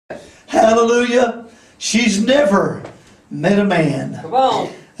Hallelujah. She's never met a man. Come on.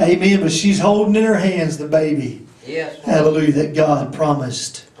 Amen. But she's holding in her hands the baby. Yes. Lord. Hallelujah. That God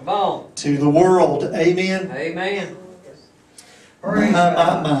promised Come on. to the world. Amen. Amen. My.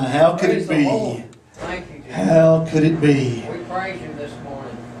 How could it be? Thank you, Jesus. How could it be? We praise you this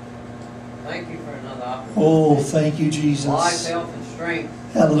morning. Thank you for another opportunity. Oh, thank you, Jesus. Life, health, and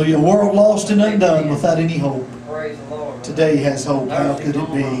strength. Hallelujah. A world lost and undone without any hope. Praise the Lord. Today has hope. How could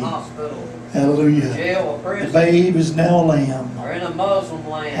it be? Hospital, Hallelujah. jail, or The prison, babe is now a lamb. or in a Muslim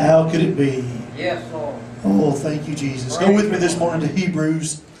land. How could it be? Yes, Lord. Oh, thank you, Jesus. Go with me this morning to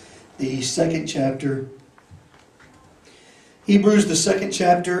Hebrews, the 2nd chapter. Hebrews, the 2nd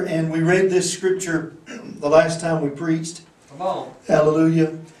chapter, and we read this scripture the last time we preached. Come on.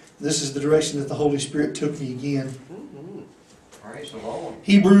 Hallelujah. This is the direction that the Holy Spirit took me again. Praise the Lord.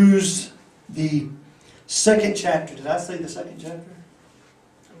 Hebrews, the 2nd chapter. Did I say the 2nd chapter?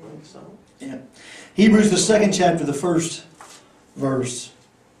 I think so. Yeah. Hebrews, the 2nd chapter, the 1st verse.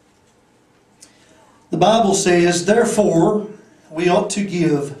 The Bible says, "Therefore we ought to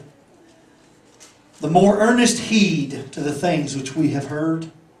give the more earnest heed to the things which we have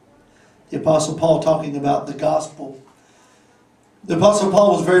heard." The Apostle Paul talking about the gospel. The Apostle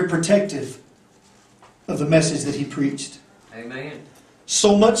Paul was very protective of the message that he preached. Amen.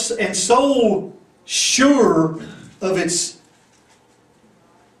 So much and so sure of its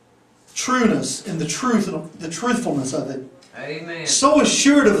trueness and the truthfulness of it. Amen. So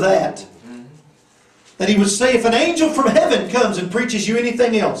assured of that, that he would say, if an angel from heaven comes and preaches you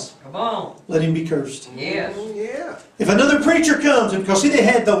anything else, Come on. let him be cursed. Yes. Yeah. If another preacher comes, and because see, they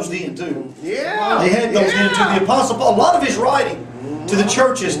had those then too. Yeah. They had those then too. The Apostle Paul, a lot of his writing to the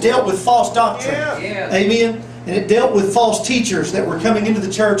churches dealt with false doctrine. Yeah. Yes. Amen. And it dealt with false teachers that were coming into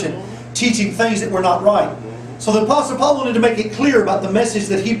the church and teaching things that were not right. So the Apostle Paul wanted to make it clear about the message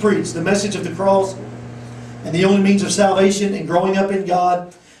that he preached, the message of the cross, and the only means of salvation and growing up in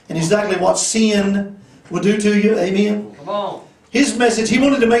God, and exactly what sin will do to you. Amen. Come on. His message, he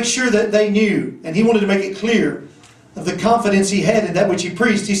wanted to make sure that they knew, and he wanted to make it clear of the confidence he had in that which he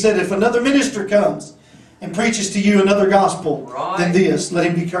preached. He said, if another minister comes and preaches to you another gospel than this, let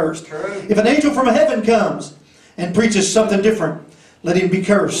him be cursed. True. If an angel from heaven comes and preaches something different, let him be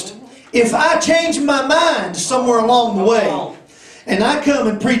cursed. If I change my mind somewhere along the way, and I come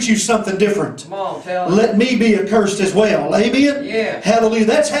and preach you something different, Come on, tell us. let me be accursed as well. Amen? Yeah. Hallelujah.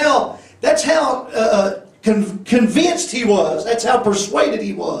 That's how convinced he was. That's how persuaded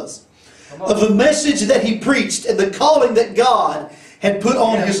he was of the message that he preached and the calling that God had put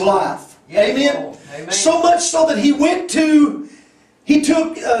on his life. Yes, Amen? Lord. Amen. So much so that he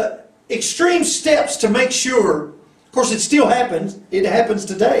took extreme steps to make sure. Of course, it still happens. It happens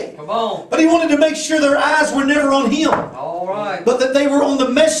today. Come on. But he wanted to make sure their eyes were never on him, All right. but that they were on the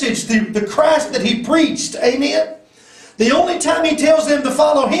message, the Christ that he preached. Amen? The only time he tells them to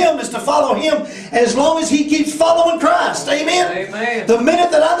follow him is to follow him as long as he keeps following Christ. Amen? Amen. The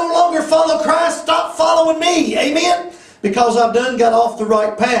minute that I no longer follow Christ, stop following me. Amen? Because I've got off the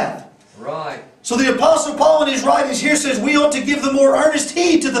right path. Right. So the Apostle Paul in his writings here says we ought to give the more earnest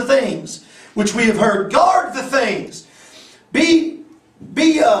heed to the things which we have heard. Guard the things. Be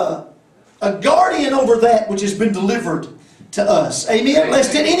a guardian over that which has been delivered to us. Amen?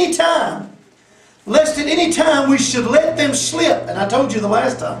 Lest at any time we should let them slip. And I told you the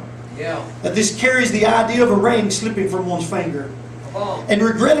last time that this carries the idea of a ring slipping from one's finger. Come on. And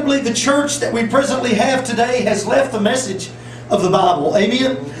regrettably, the church that we presently have today has left the message of the Bible.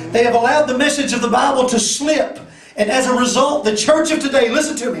 Amen? They have allowed the message of the Bible to slip. And as a result, the church of today,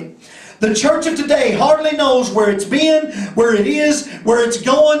 listen to me, the church of today hardly knows where it's been, where it is, where it's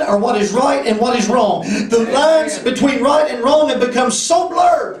going, or what is right and what is wrong. The lines between right and wrong have become so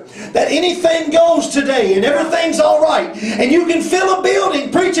blurred that anything goes today and everything's all right. And you can fill a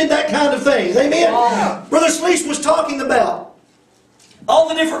building preaching that kind of thing. Amen? Brother Sleece was talking about all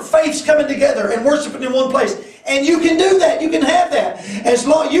the different faiths coming together and worshiping in one place. And you can do that. You can have that. As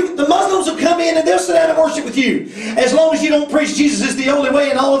long the Muslims will come in and they'll sit down and worship with you. As long as you don't preach Jesus is the only way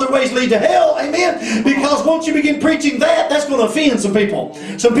and all other ways lead to hell. Amen? Because once you begin preaching that, that's going to offend some people.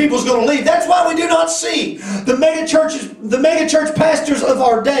 Some people's going to leave. That's why we do not see the mega church pastors of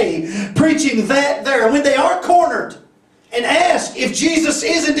our day preaching that there. When they are cornered and asked if Jesus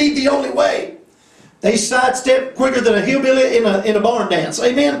is indeed the only way, they sidestep quicker than a hillbilly in a barn dance.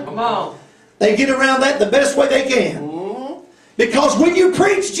 Amen? Come on. They get around that the best way they can. Because when you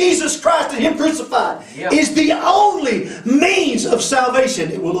preach Jesus Christ and Him crucified is the only means of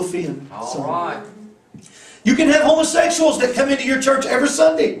salvation, it will offend. All right. You can have homosexuals that come into your church every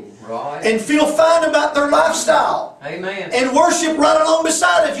Sunday Right. and feel fine about their lifestyle Amen. and worship right along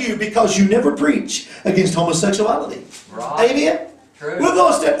beside of you. because you never preach against homosexuality. Right. Amen? True. We'll go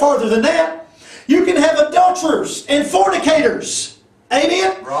a step farther than that. You can have adulterers and fornicators.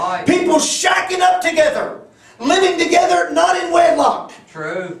 Amen? Right. People shacking up together, living together, not in wedlock.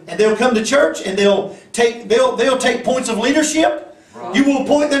 True. And they'll come to church and they'll take points of leadership. Right. You will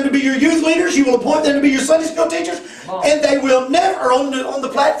appoint them to be your youth leaders. You will appoint them to be your Sunday school teachers. And they will never, on the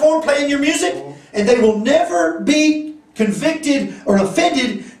platform playing your music, and they will never be convicted or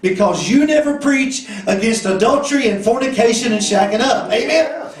offended because you never preach against adultery and fornication and shacking up.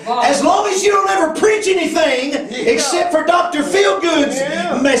 Amen? As long as you don't ever preach anything except for Dr. Feelgood's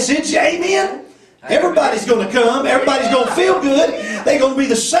message, amen? Everybody's going to come. Everybody's going to feel good. They're going to be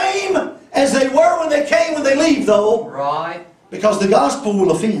the same as they were when they came, when they leave, though. Right. Because the gospel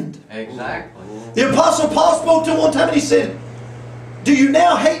will offend. Exactly. The Apostle Paul spoke to him one time and he said, do you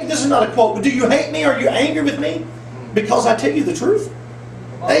now hate me? This is not a quote, but do you hate me? Are you angry with me? Because I tell you the truth.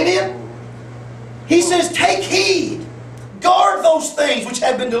 Amen? He says, take heed. Guard those things which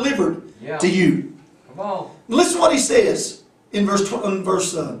have been delivered to you. Come on. Listen to what he says in verse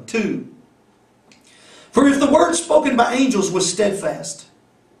 2. For if the word spoken by angels was steadfast,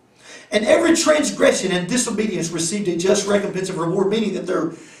 and every transgression and disobedience received a just recompense of reward, meaning that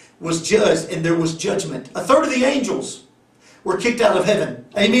there was judged and there was judgment. A third of the angels were kicked out of heaven.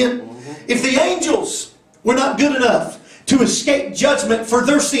 Amen? If the angels were not good enough to escape judgment for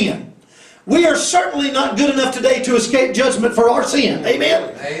their sin, we are certainly not good enough today to escape judgment for our sin.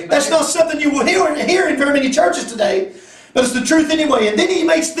 Amen? Amen. That's not something you will hear in very many churches today, but it's the truth anyway. And then he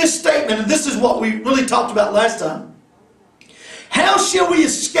makes this statement, and this is what we really talked about last time. How shall we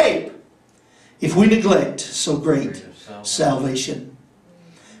escape if we neglect so great salvation?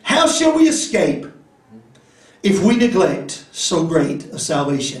 How shall we escape if we neglect so great a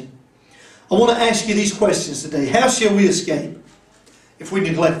salvation? I want to ask you these questions today. How shall we escape if we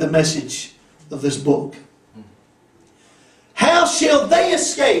neglect the message of this book? How shall they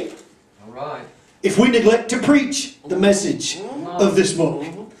escape if we neglect to preach the message of this book?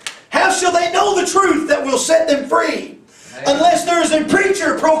 How shall they know the truth that will set them free? Unless there is a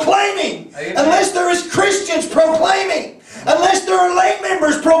preacher proclaiming. Unless there is Christians proclaiming. Unless there are lay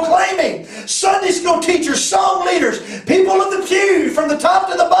members proclaiming. Sunday school teachers, song leaders, people in the pew from the top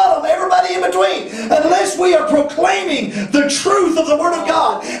to the bottom, everybody in between. Unless we are proclaiming the truth of the Word of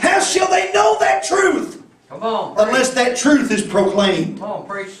God. How shall they know that truth? Come on. Unless that truth is proclaimed. Come on,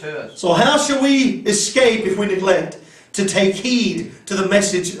 preach to us. So how shall we escape if we neglect to take heed to the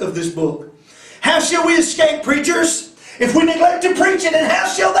message of this book? How shall we escape, preachers, if we neglect to preach it? And how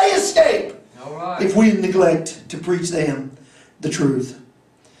shall they escape if we neglect to preach them the truth?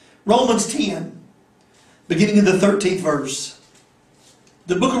 Romans 10, beginning in the 13th verse.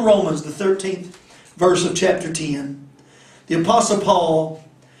 The book of Romans, the 13th verse of chapter 10. The Apostle Paul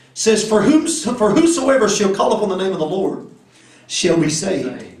says, For whosoever shall call upon the name of the Lord shall be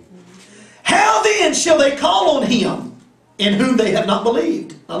saved. How then shall they call on Him in whom they have not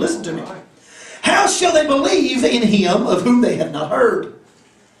believed? Now listen to me. How shall they believe in Him of whom they have not heard?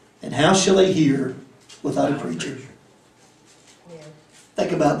 And how shall they hear without a preacher?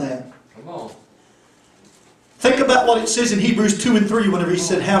 Think about that. Come on. Think about what it says in Hebrews 2 and 3 whenever he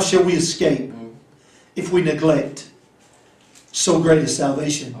said, how shall we escape if we neglect so great a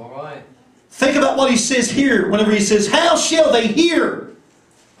salvation? Think about what he says here whenever he says, how shall they hear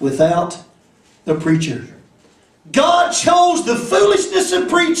without the preacher? God chose the foolishness of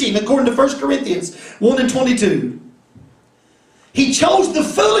preaching, according to 1 Corinthians 1 and 22. He chose the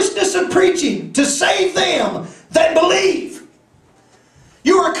foolishness of preaching to save them that believe.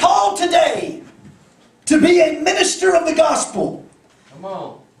 You are called today to be a minister of the gospel. Come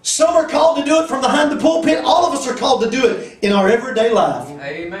on. Some are called to do it from behind the pulpit. All of us are called to do it in our everyday life.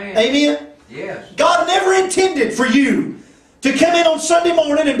 Amen. Amen? Yes. God never intended for you to come in on Sunday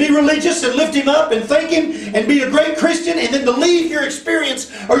morning and be religious and lift Him up and thank Him and be a great Christian, and then to leave your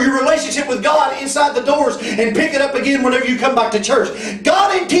experience or your relationship with God inside the doors and pick it up again whenever you come back to church.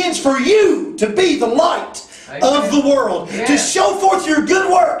 God intends for you to be the light of the world, to show forth your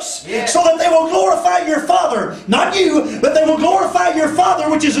good works, so that they will glorify your Father. Not you, but they will glorify your Father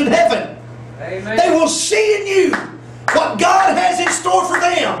which is in heaven. Amen. They will see in you what God has in store for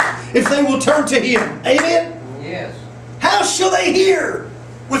them if they will turn to Him. Amen? Yes. How shall they hear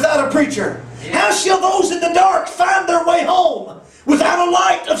without a preacher? How shall those in the dark find their way home without a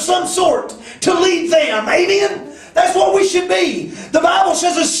light of some sort to lead them? Amen? That's what we should be. The Bible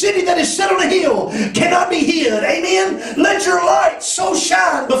says a city that is set on a hill cannot be hid. Amen? Let your light so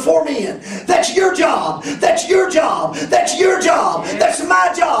shine before men. That's your job. That's your job. That's your job. That's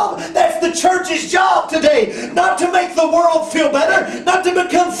my job. That's the church's job today. Not to make the world feel better. Not to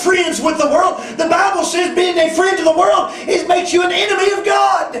become friends with the world. The Bible says being a friend to the world makes you an enemy of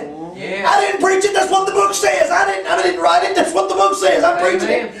God. Yeah. I didn't preach it. That's what the book says. I didn't write it. That's what the book says. I'm preaching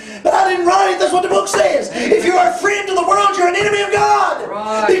it. But I didn't write it. That's what the book says. If you are a friend to the world, you're an enemy of God.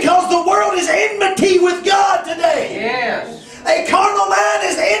 Right. Because the world is enmity with God today. Yes. A carnal man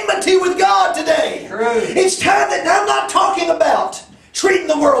is enmity with God today. True. It's time that I'm not talking about treating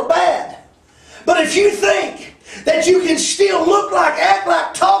the world bad. But if you think that you can still look like, act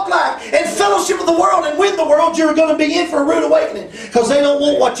like, talk like, and fellowship with the world and win the world, you're going to be in for a rude awakening. Because they don't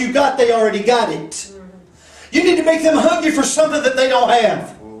want what you got, they already got it. You need to make them hungry for something that they don't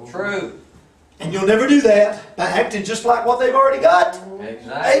have. True. And you'll never do that by acting just like what they've already got.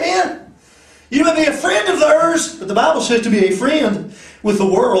 Exactly. Amen. You may be a friend of theirs, but the Bible says to be a friend with the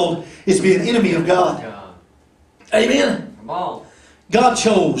world is to be an enemy of God. Amen. Come on. God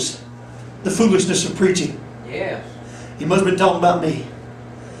chose the foolishness of preaching. Yes. He must have been talking about me.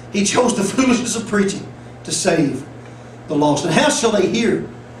 He chose the foolishness of preaching to save the lost. And how shall they hear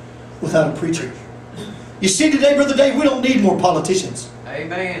without a preacher? You see today, Brother Dave, we don't need more politicians.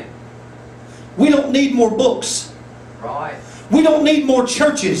 Amen. We don't need more books. Right. We don't need more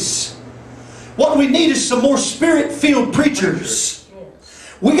churches. What we need is some more spirit-filled preachers.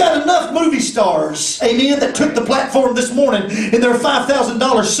 We got enough movie stars, amen, that took the platform this morning in their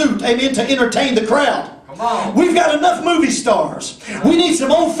 $5,000 suit, amen, to entertain the crowd. Come on. We've got enough movie stars. We need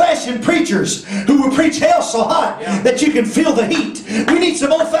some old-fashioned preachers who will preach hell so hot that you can feel the heat. We need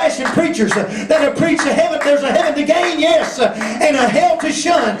some old-fashioned preachers that will preach a heaven. There's a heaven to gain, yes, and a hell to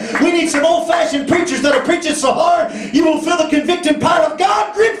shun. We need some old-fashioned preachers that will preach it so hard you will feel the convicting power of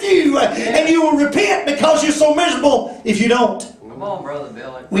God grip you, and you will repent because you're so miserable if you don't. Come on, Brother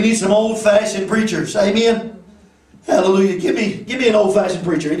Billy. We need some old-fashioned preachers. Amen. Hallelujah. Give me an old-fashioned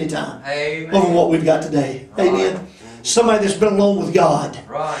preacher anytime. Amen. Over what we've got today. Right. Amen. Somebody that's been alone with God.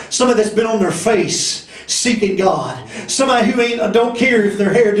 Right. Somebody that's been on their face seeking God. Somebody who don't care if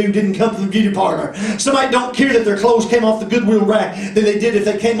their hairdo didn't come from the beauty parlor. Somebody don't care that their clothes came off the Goodwill rack than they did if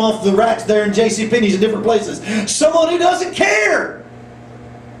they came off the racks there in JCPenney's and different places. Someone who doesn't care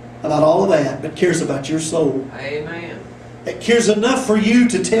about all of that, but cares about your soul. Amen. That cares enough for you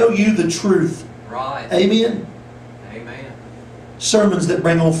to tell you the truth. Right. Amen. Amen. Sermons that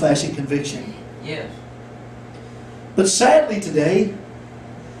bring old-fashioned conviction. Yes. But sadly today,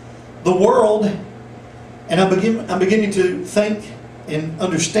 the world, and I'm beginning to think and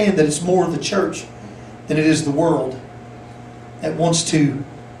understand that it's more the church than it is the world that wants to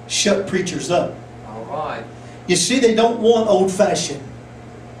shut preachers up. All right. You see, they don't want old-fashioned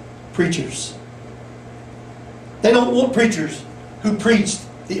preachers. They don't want preachers who preach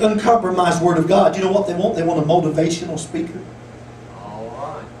the uncompromised Word of God. You know what they want? They want a motivational speaker. All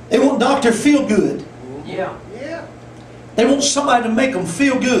right. They want Dr. Feel-Good. Yeah. They want somebody to make them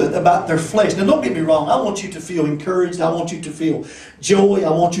feel good about their flesh. Now don't get me wrong. I want you to feel encouraged. I want you to feel joy.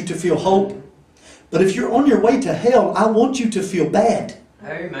 I want you to feel hope. But if you're on your way to hell, I want you to feel bad.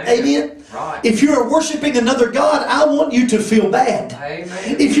 Amen. Amen? Right. If you're worshiping another God, I want you to feel bad.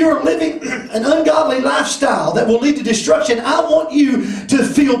 Amen. If you're living an ungodly lifestyle that will lead to destruction, I want you to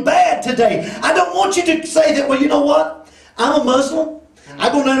feel bad today. I don't want you to say that, well, you know what? I'm a Muslim. I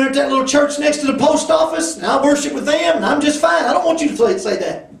go down there to that little church next to the post office, and I worship with them, and I'm just fine. I don't want you to say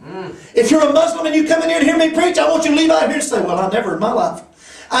that. If you're a Muslim and you come in here and hear me preach, I want you to leave out here and say, well, I never in my life.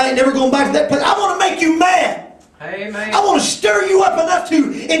 I ain't never going back to that place. I want to make you mad. Amen. I want to stir you up enough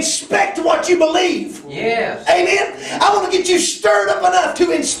to inspect what you believe. Yes. Amen. I want to get you stirred up enough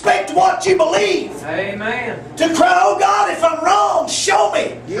to inspect what you believe. Amen. To cry, oh God, if I'm wrong, show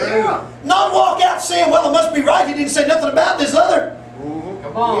me. Yeah. Not walk out saying, well, it must be right. He didn't say nothing about this other.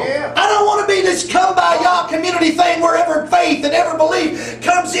 Come on. Yeah. I don't want to be this come by y'all community thing where every faith and every belief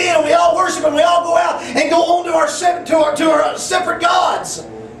comes in and we all worship and we all go out and go on to our separate gods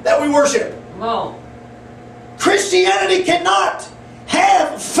that we worship. Come on. Christianity cannot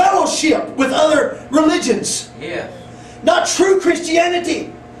have fellowship with other religions. Yes. Not true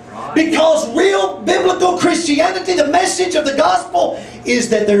Christianity. Right. Because real biblical Christianity, the message of the gospel, is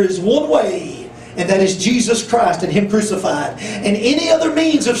that there is one way, and that is Jesus Christ and Him crucified. And any other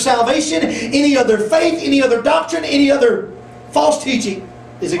means of salvation, any other faith, any other doctrine, any other false teaching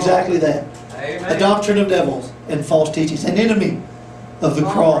is exactly that. Amen. A doctrine of devils and false teachings. An enemy of the Come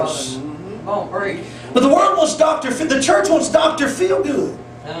on, cross. brother. Come on, preach. But the world wants the church wants Dr. Feel-Good.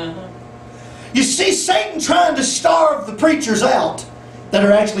 Uh-huh. You see Satan trying to starve the preachers out that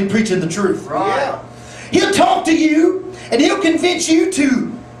are actually preaching the truth. Right. He'll talk to you and he'll convince you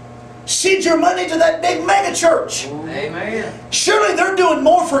to send your money to that big mega church. Amen. Surely they're doing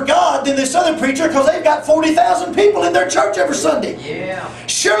more for God than this other preacher because they've got 40,000 people in their church every Sunday. Yeah.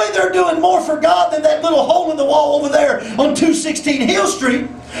 Surely they're doing more for God than that little hole in the wall over there on 216 Hill Street.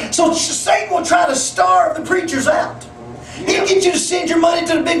 So Satan will try to starve the preachers out. He'll get you to send your money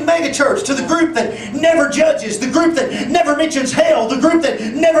to the big mega church, to the group that never judges, the group that never mentions hell, the group that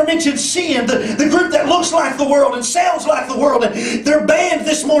never mentions sin, the group that looks like the world and sounds like the world. And they're banned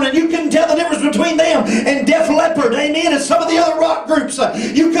this morning. You couldn't tell the difference between them and Def Leppard, amen, and some of the other rock groups.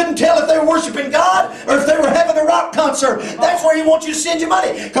 You couldn't tell if they were worshiping God or if they were having a rock concert. That's where He wants you to send your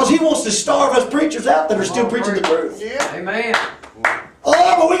money, because He wants to starve us preachers out that are still preaching the truth. Yeah. Amen.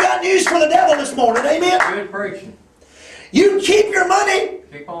 Oh, but we got news for the devil this morning, amen. Good preaching. You keep your money,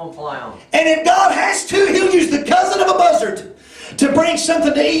 Keep on plowing. and if God has to, He'll use the cousin of a buzzard to bring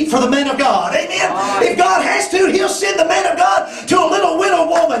something to eat for the man of God. Amen? If God has to, He'll send the man of God to a little widow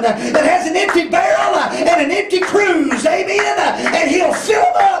woman that has an empty barrel and an empty cruse. Amen? And He'll fill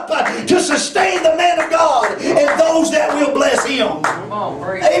them up to sustain the man of God and those that will bless Him. Come on,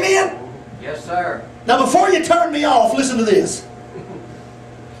 preach. Amen? Yes, sir. Now before you turn me off, listen to this.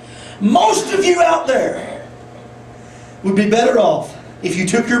 Most of you out there would be better off if you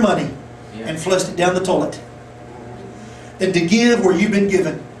took your money and flushed it down the toilet than to give where you've been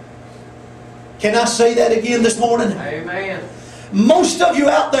given. Can I say that again this morning? Amen. Most of you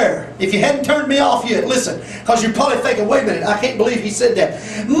out there, if you hadn't turned me off yet, listen, because you're probably thinking, wait a minute, I can't believe he said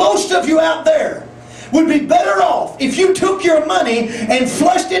that. Most of you out there would be better off if you took your money and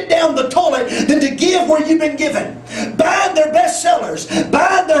flushed it down the toilet than to give where you've been given. Buying their bestsellers,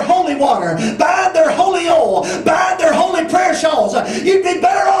 buying their holy water, buying their holy oil, buying their holy prayer shawls. You'd be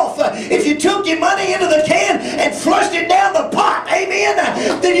better off if you took your money into the can and flushed it down the pot,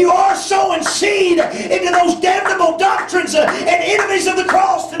 amen, than you are sowing seed into those damnable doctrines and enemies of the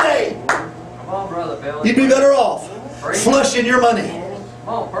cross today. Come on, Brother Billy. You'd be better off flushing your money. Come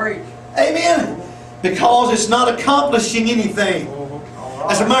on, preach. Amen. Because it's not accomplishing anything.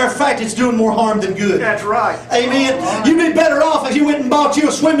 As a matter of fact, it's doing more harm than good. That's right. Amen. You'd be better off if you went and bought you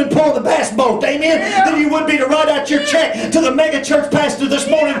a swimming pool or the bass boat. Amen. Than you would be to write out your check to the mega church pastor this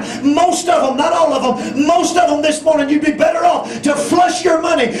morning. Most of them, not all of them, most of them this morning, you'd be better off to flush your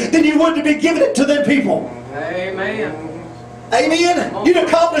money than you would to be giving it to them people. Amen. Amen. You'd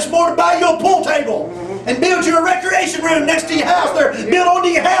accomplish more to buy you a pool table and build you a recreation room next to your house. There, build onto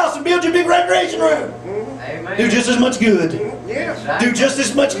your house and build you a big recreation room. Amen. Do just as much good. Yeah. Do just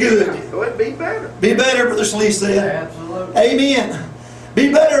as much good. It would be better. Be better, Brother Slee said. Absolutely. Amen.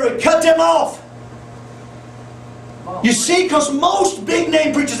 Be better. Cut them off. You see, because most big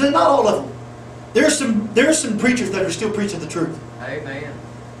name preachers, and not all of them, there's some preachers that are still preaching the truth. Amen.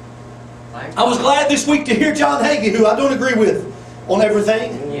 Thank I was glad this week to hear John Hagee, who I don't agree with on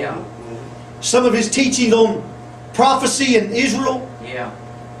everything. Yeah. Some of his teaching on prophecy in Israel, Yeah.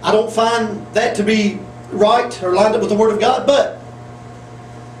 I don't find that to be right or lined up with the Word of God. But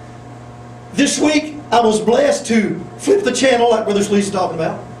this week I was blessed to flip the channel like Brother Slee's talking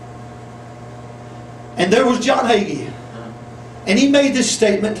about. And there was John Hagee. And he made this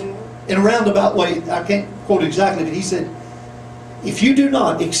statement in a roundabout way. I can't quote it exactly, but he said, if you do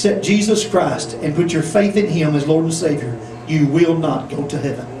not accept Jesus Christ and put your faith in Him as Lord and Savior, you will not go to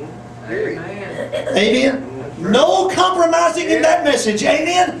heaven. Amen. Amen. No compromising in that message.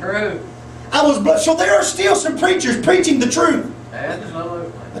 Amen. True. I was blessed. So there are still some preachers preaching the truth.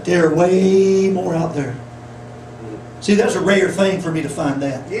 Absolutely. But there are way more out there. See, that's a rare thing for me to find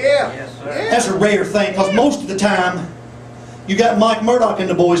that. Yeah. Yes, sir. That's a rare thing, because most of the time you got Mike Murdoch and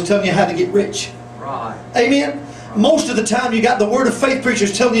the boys telling you how to get rich. Right. Amen. Most of the time you got the Word of Faith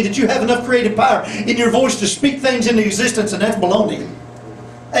preachers telling you that you have enough creative power in your voice to speak things into existence, and that's baloney.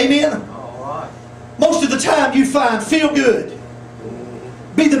 Amen. All right. Most of the time you find feel good.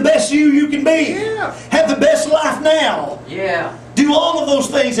 Be the best you can be. Yeah. Have the best life now. Yeah. Do all of those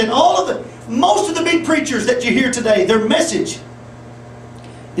things, and most of the big preachers that you hear today, their message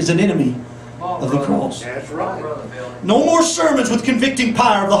is an enemy Come on, of the brother. cross. That's Come on, right. Brother Billy. No more sermons with convicting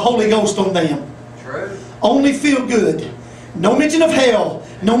power of the Holy Ghost on them. True. Only feel good. No mention of hell.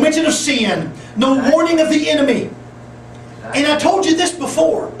 No mention of sin. No warning of the enemy. And I told you this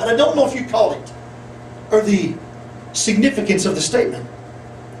before, but I don't know if you caught it, or the significance of the statement.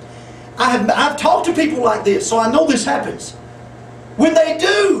 I've talked to people like this, so I know this happens. When they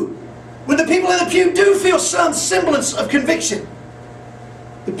do, when the people in the pew do feel some semblance of conviction,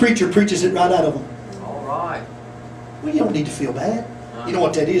 the preacher preaches it right out of them. All right. Well, you don't need to feel bad. You know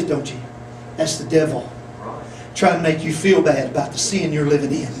what that is, don't you? That's the devil Right. trying to make you feel bad about the sin you're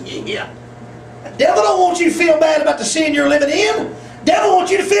living in. Yeah. The devil don't want you to feel bad about the sin you're living in. The devil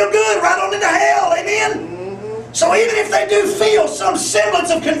wants you to feel good right on into hell. Amen? So even if they do feel some semblance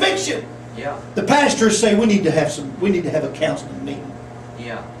of conviction, Yeah. the pastors say we need to have a counseling meeting.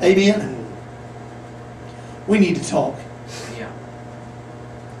 Yeah. Amen? We need to talk. Yeah.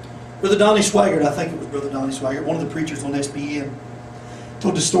 Brother Donnie Swaggart, I think it was Brother Donnie Swaggart, one of the preachers on SBN,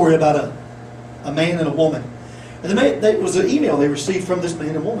 told the story about a man and a woman. And it was an email they received from this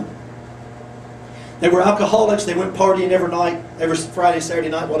man and woman. They were alcoholics. They went partying every night, every Friday, Saturday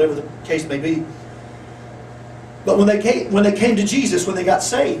night, whatever the case may be. But when they came to Jesus, when they got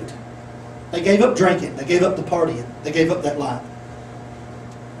saved, they gave up drinking. They gave up the partying. They gave up that life.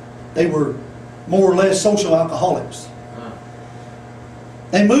 They were more or less social alcoholics.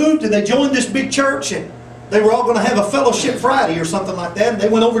 They moved and they joined this big church, and they were all going to have a fellowship Friday or something like that. And they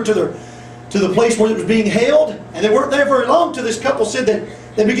went over to the place where it was being held, and they weren't there very long till this couple said that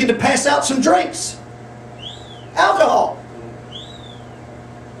they began to pass out some drinks. Alcohol.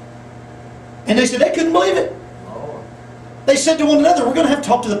 And they said they couldn't believe it. They said to one another, we're going to have to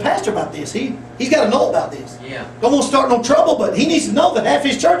talk to the pastor about this. He's got to know about this. Yeah. Don't want to start no trouble, but he needs to know that half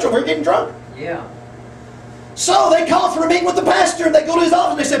his church over here getting drunk. Yeah. So they called for a meeting with the pastor, and they go to his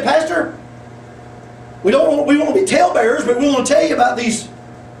office and they said, Pastor, we want to be talebearers, but we want to tell you about these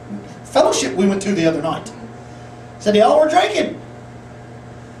fellowship we went to the other night. Said y'all were drinking.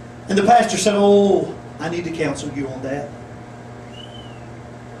 And the pastor said, oh, I need to counsel you on that.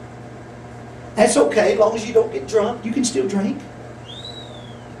 That's okay, as long as you don't get drunk, you can still drink.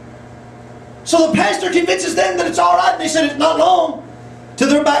 So the pastor convinces them that it's all right, and they said it's not long till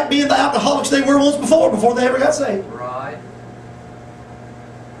they're back being the alcoholics they were once before they ever got saved. Right.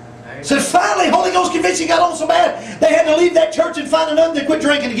 So finally, Holy Ghost convincing got on so bad, they had to leave that church and find another. They quit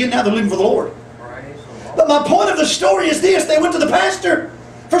drinking again. Now they're living for the Lord. Praise the Lord. But my point of the story is this: they went to the pastor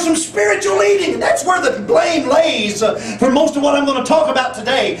for some spiritual leading, and that's where the blame lays for most of what I'm going to talk about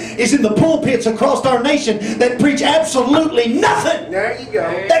today. Is in the pulpits across our nation that preach absolutely nothing. There you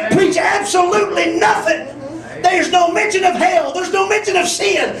go. That preach absolutely nothing. There's no mention of hell. There's no mention of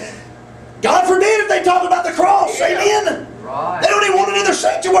sin. God forbid if they talk about the cross. Amen. Right. They don't even want it in their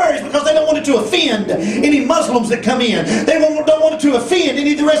sanctuaries because they don't want it to offend any Muslims that come in. They don't want it to offend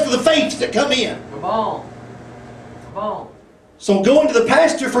any of the rest of the faiths that come in. Come on. Come on. So going to the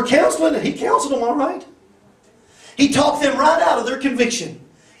pastor for counseling, he counseled them all right. He talked them right out of their conviction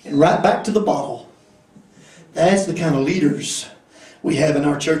and right back to the bottle. That's the kind of leaders we have in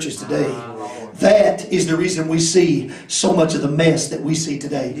our churches today. That is the reason we see so much of the mess that we see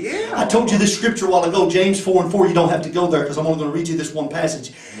today. Yeah. I told you this scripture a while ago, James 4:4. You don't have to go there because I'm only going to read you this one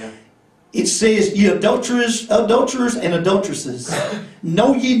passage. Yeah. It says, ye adulterers and adulteresses,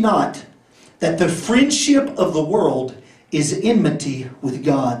 know ye not that the friendship of the world is enmity with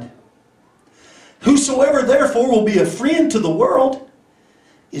God? Whosoever therefore will be a friend to the world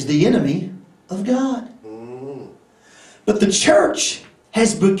is the enemy of God. But the church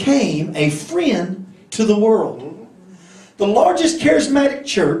has become a friend to the world. The largest charismatic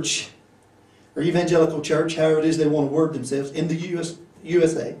church, or evangelical church, however it is they want to word themselves, in the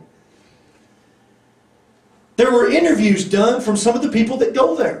USA. There were interviews done from some of the people that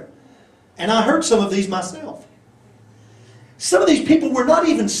go there. And I heard some of these myself. Some of these people were not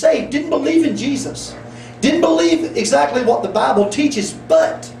even saved, didn't believe in Jesus, didn't believe exactly what the Bible teaches,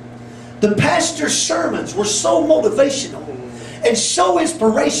 but the pastor's sermons were so motivational and so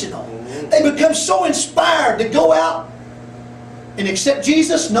inspirational. They become so inspired to go out and accept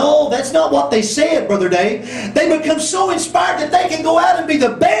Jesus. No, that's not what they said, Brother Dave. They become so inspired that they can go out and be the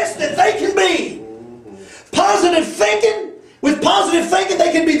best that they can be. Positive thinking. With positive thinking,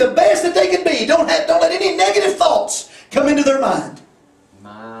 they can be the best that they can be. Don't let any negative thoughts come into their mind.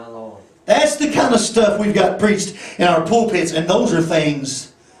 My Lord. That's the kind of stuff we've got preached in our pulpits, and those are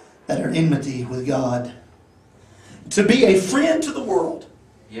things that are enmity with God. To be a friend to the world.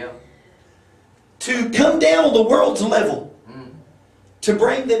 Yep. To come down on the world's level. To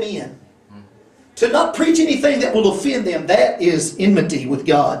bring them in. To not preach anything that will offend them. That is enmity with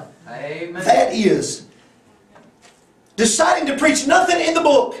God. Amen. That is deciding to preach nothing in the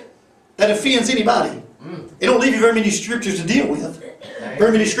book that offends anybody. It don't leave you very many scriptures to deal with.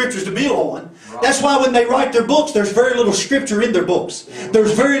 Very many scriptures to build on. That's why when they write their books, there's very little scripture in their books.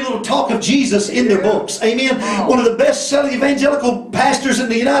 There's very little talk of Jesus in their books. Amen. One of the best-selling evangelical pastors in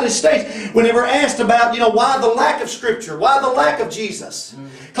the United States, whenever asked about, why the lack of scripture, why the lack of Jesus,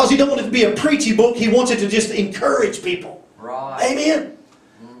 because he don't want it to be a preachy book. He wants it to just encourage people. Right. Amen.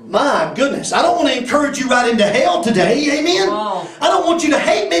 My goodness, I don't want to encourage you right into hell today, amen? I don't want you to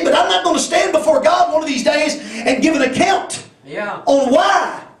hate me, but I'm not going to stand before God one of these days and give an account on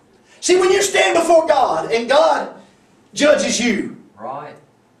why. See, when you stand before God and God judges you, Right.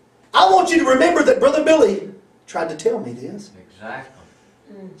 I want you to remember that Brother Billy tried to tell me this. Exactly.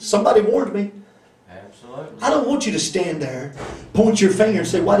 Somebody warned me. Absolutely. I don't want you to stand there, point your finger and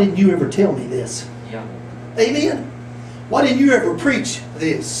say, why didn't you ever tell me this? Yeah. Amen? Why didn't you ever preach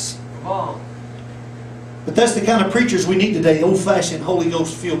this? Come on. But that's the kind of preachers we need today, old-fashioned, Holy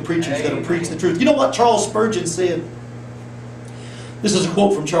Ghost-filled preachers that'll preach the truth. You know what Charles Spurgeon said? This is a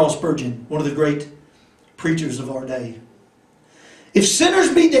quote from Charles Spurgeon, one of the great preachers of our day. If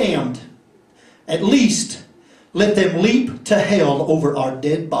sinners be damned, at least let them leap to hell over our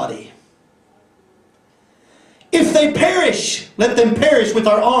dead body. If they perish, let them perish with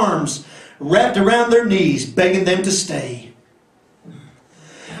our arms wrapped around their knees, begging them to stay.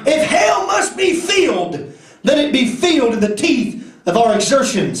 If hell must be filled, let it be filled in the teeth of our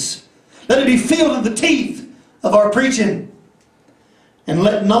exertions. Let it be filled in the teeth of our preaching. And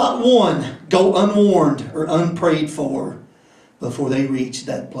let not one go unwarned or unprayed for before they reach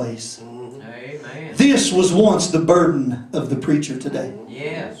that place. Amen. This was once the burden of the preacher today.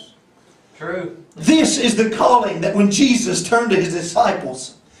 Yes. True. This is the calling that when Jesus turned to His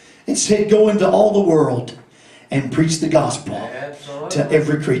disciples and said, go into all the world and preach the gospel to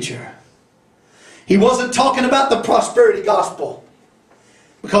every creature. He wasn't talking about the prosperity gospel,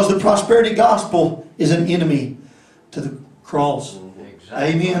 because the prosperity gospel is an enemy to the cross.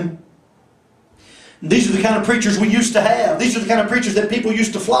 Exactly. Amen. These are the kind of preachers we used to have. These are the kind of preachers that people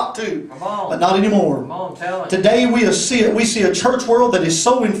used to flock to. Come on. But not anymore. Come on, tell it. Today we see a church world that is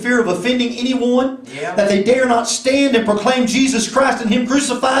so in fear of offending anyone that they dare not stand and proclaim Jesus Christ and Him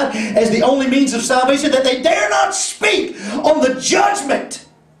crucified as the only means of salvation, that they dare not speak on the judgment.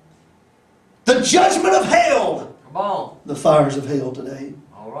 The judgment of hell. Come on. The fires of hell today.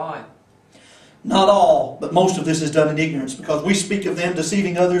 All right. Not all, but most of this is done in ignorance, because we speak of them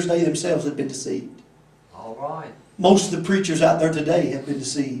deceiving others, they themselves have been deceived. All right. Most of the preachers out there today have been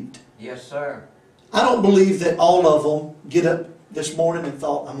deceived. Yes, sir. I don't believe that all of them get up this morning and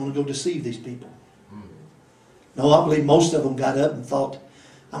thought, I'm going to go deceive these people. No, I believe most of them got up and thought,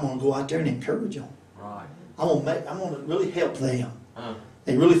 I'm going to go out there and encourage them. Right. I'm going to really help them.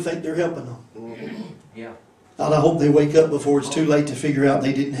 They really think they're helping them. Yeah. God, I hope they wake up before it's too late to figure out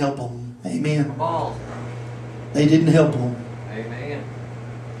they didn't help them. Amen. Come on. They didn't help them. Amen.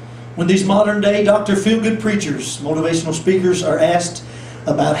 When these modern day Dr. Feelgood preachers, motivational speakers, are asked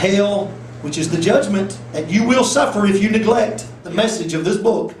about hell, which is the judgment that you will suffer if you neglect the message of this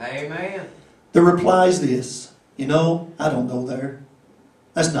book, Amen. the reply is this: you know, I don't go there.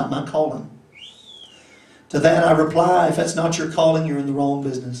 That's not my calling. To that I reply, if that's not your calling, you're in the wrong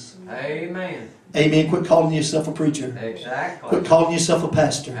business. Amen. Amen. Quit calling yourself a preacher. Exactly. Quit calling yourself a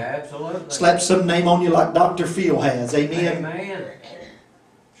pastor. Absolutely. Slap some name on you like Dr. Phil has. Amen. Amen.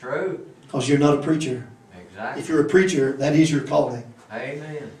 True. Because you're not a preacher. Exactly. If you're a preacher, that is your calling.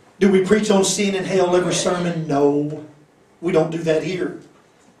 Amen. Do we preach on sin and hell every sermon? No. We don't do that here.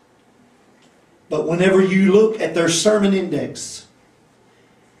 But whenever you look at their sermon index,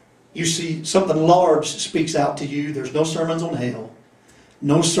 you see something large speaks out to you. There's no sermons on hell.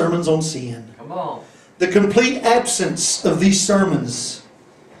 No sermons on sin. Come on. The complete absence of these sermons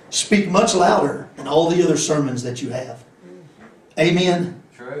speak much louder than all the other sermons that you have. Amen.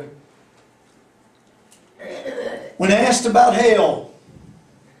 True. When asked about hell,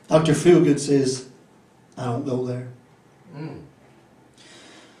 Dr. Feelgood says, I don't go there.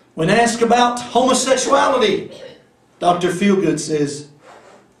 When asked about homosexuality, Dr. Feelgood says,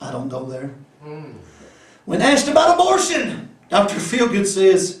 I don't go there. When asked about abortion, Dr. Feelgood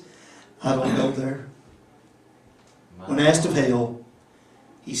says, I don't go there. When asked of hell,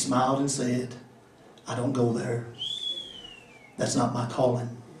 he smiled and said, I don't go there. That's not my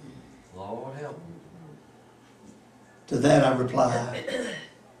calling. Lord help me. To that I reply,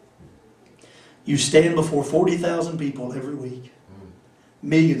 you stand before 40,000 people every week,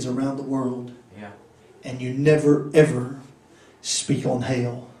 millions around the world, and you never ever speak on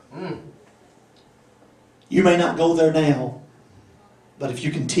hell. You may not go there now, but if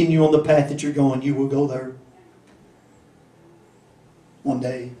you continue on the path that you're going, you will go there one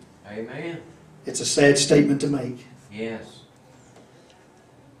day. Amen. It's a sad statement to make. Yes.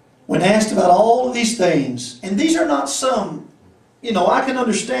 When asked about all of these things, and these are not some, I can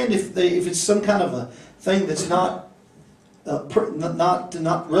understand if it's some kind of a thing that's not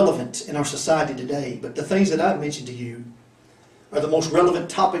relevant in our society today, but the things that I've mentioned to you are the most relevant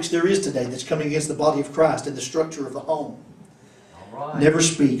topics there is today that's coming against the body of Christ and the structure of the home. Right. Never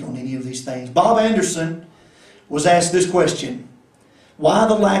speak on any of these things. Bob Anderson was asked this question. Why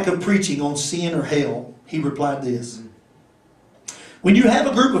the lack of preaching on sin or hell? He replied this. When you have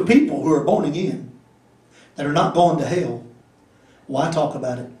a group of people who are born again that are not going to hell, why talk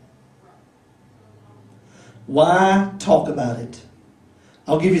about it? Why talk about it?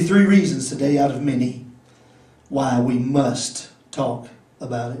 I'll give you 3 reasons today out of many why we must talk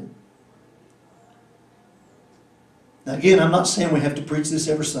about it. Now again, I'm not saying we have to preach this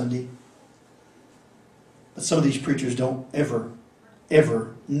every Sunday. But some of these preachers don't ever,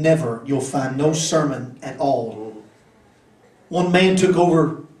 never, you'll find no sermon at all. One man took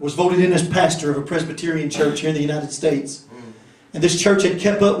over, was voted in as pastor of a Presbyterian church here in the United States. And this church had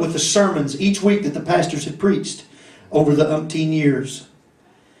kept up with the sermons each week that the pastors had preached over the umpteen years.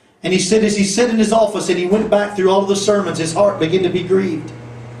 And he said as he sat in his office and he went back through all of the sermons, his heart began to be grieved.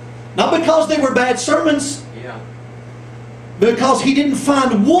 Not because they were bad sermons, but because he didn't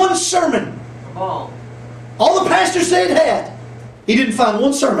find one sermon. Come on. All the pastor said had. He didn't find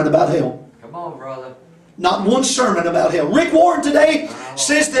one sermon about hell. Come on, brother. Not one sermon about hell. Rick Warren today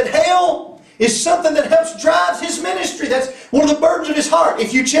says that hell is something that helps drive his ministry. That's one of the burdens of his heart.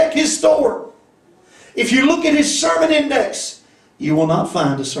 If you check his store, if you look at his sermon index, you will not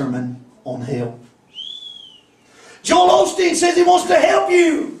find a sermon on hell. Joel Osteen says he wants to help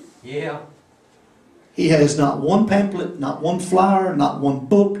you. Yeah. He has not one pamphlet, not one flyer, not one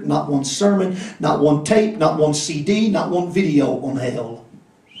book, not one sermon, not one tape, not one CD, not one video on hell.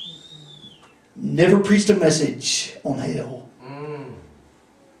 Never preached a message on hell.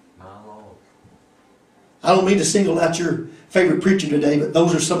 My Lord. I don't mean to single out your favorite preacher today, but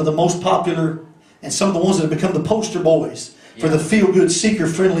those are some of the most popular and some of the ones that have become the poster boys for the feel-good,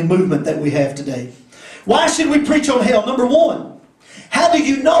 seeker-friendly movement that we have today. Why should we preach on hell? Number 1. How do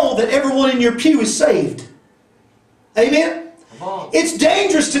you know that everyone in your pew is saved? Amen? It's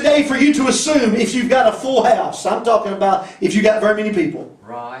dangerous today for you to assume if you've got a full house. I'm talking about if you've got very many people.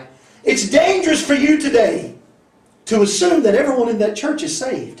 Right. It's dangerous for you today to assume that everyone in that church is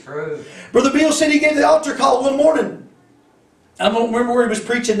saved. True. Brother Bill said he gave the altar call one morning. I don't remember where he was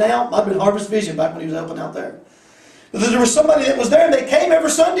preaching now. Might have been Harvest Vision back when he was helping out there. But there was somebody that was there and they came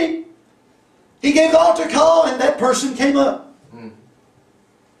every Sunday. He gave the altar call and that person came up.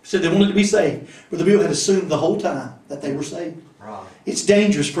 Said they wanted to be saved. Brother Bill had assumed the whole time that they were saved. Right. It's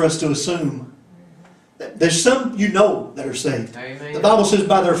dangerous for us to assume. That there's some you know that are saved. Amen. The Bible says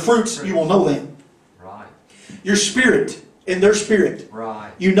by their fruits you will know them. Right. Your spirit, in their spirit,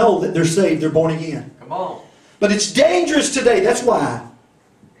 Right. you know that they're saved, they're born again. Come on. But it's dangerous today. That's why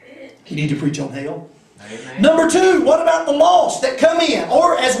you need to preach on hell. Amen. Number 2, what about the lost that come in?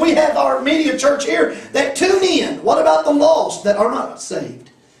 Or as we have our media church here, that tune in. What about the lost that are not saved?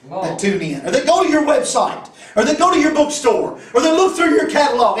 That tune in, or that go to your website, or that go to your bookstore, or that look through your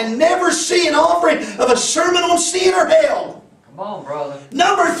catalog and never see an offering of a sermon on sin or hell. Come on, brother.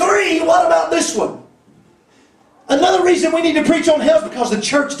 Number 3, what about this one? Another reason we need to preach on hell is because the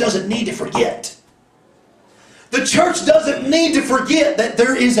church doesn't need to forget. The church doesn't need to forget that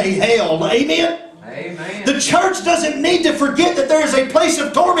there is a hell. Amen? Amen. The church doesn't need to forget that there is a place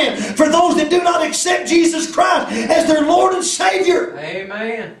of torment for those that do not accept Jesus Christ as their Lord and Savior.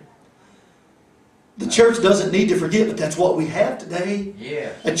 Amen. The church doesn't need to forget, but that's what we have today.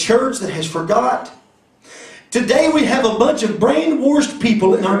 Yes. A church that has forgot. Today we have a bunch of brainwashed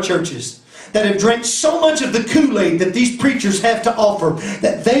people in our churches that have drank so much of the Kool-Aid that these preachers have to offer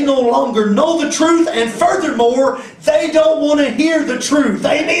that they no longer know the truth, and furthermore, they don't want to hear the truth.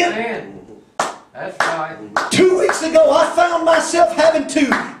 Amen? Amen. That's right. 2 weeks ago, I found myself having to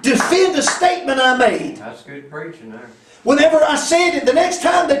defend a statement I made. That's good preaching there. Whenever I said it, the next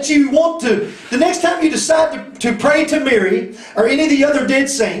time you decide to pray to Mary or any of the other dead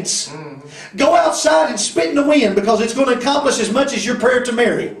saints, go outside and spit in the wind because it's going to accomplish as much as your prayer to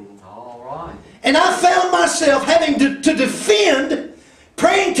Mary. All right. And I found myself having to defend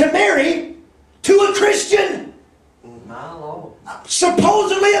praying to Mary to a Christian. My Lord.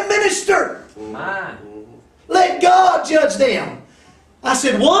 Supposedly a minister. Mine. Let God judge them. I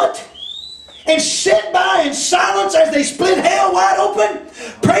said, what? And sit by in silence as they split hell wide open?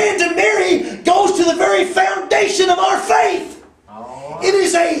 Praying to Mary goes to the very foundation of our faith. All right.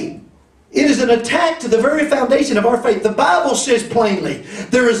 It is an attack to the very foundation of our faith. The Bible says plainly,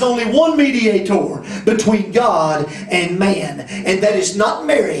 there is only one mediator between God and man. And that is not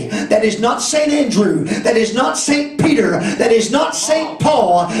Mary. That is not St. Andrew. That is not St. Peter. That is not St.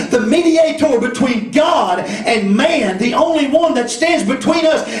 Paul. The mediator between God and man, the only one that stands between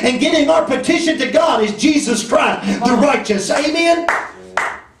us and getting our petition to God, is Jesus Christ, the righteous. Amen?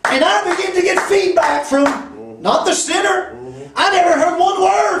 And I begin to get feedback from not the sinner, I never heard one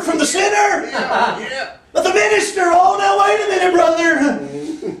word from the sinner. Yeah. But the minister, oh, now wait a minute,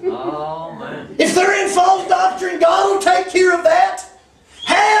 brother. Oh, man. If they're in false doctrine, God will take care of that.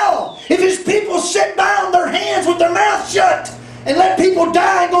 How? If His people sit by on their hands with their mouths shut and let people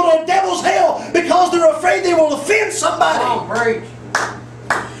die and go to the devil's hell because they're afraid they will offend somebody. Come on, preach.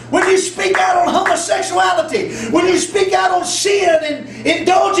 When you speak out on homosexuality, when you speak out on sin and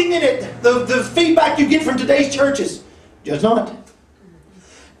indulging in it, the feedback you get from today's churches, judge not.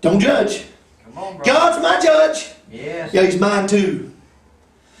 Don't judge. Come on, brother. God's my judge. Yes. Yeah, He's mine too.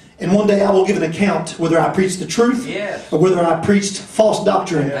 And one day I will give an account whether I preached the truth Yes. or whether I preached false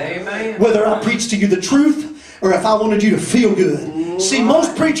doctrine. Amen. Whether I preached to you the truth or if I wanted you to feel good. See,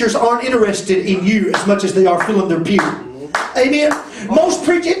 most preachers aren't interested in you as much as they are filling their pew. Amen. Most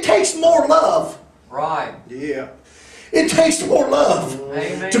preachers, it takes more love. Right. Yeah. It takes more love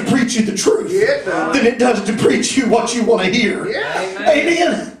Amen. to preach you the truth Yeah. than it does to preach you what you want to hear. Yeah.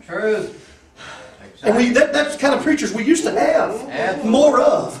 Amen. Truth. And that's the kind of preachers we used to have Absolutely. more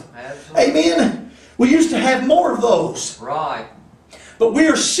of. Absolutely. Amen. We used to have more of those. Right. But we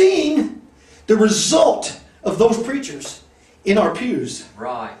are seeing the result of those preachers in our pews.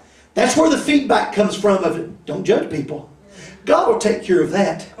 Right. That's where the feedback comes from of don't judge people. God will take care of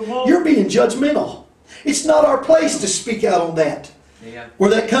that. You're being judgmental. It's not our place to speak out on that. Yeah. Where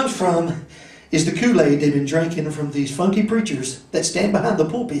that comes from is the Kool-Aid they've been drinking from these funky preachers that stand behind the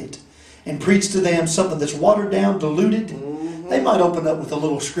pulpit and preach to them something that's watered down, diluted. They might open up with a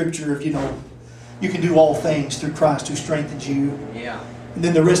little scripture of, you can do all things through Christ who strengthens you. Yeah. And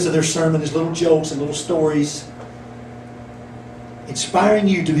then the rest of their sermon is little jokes and little stories, inspiring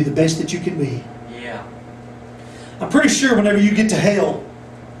you to be the best that you can be. Yeah. I'm pretty sure whenever you get to hell,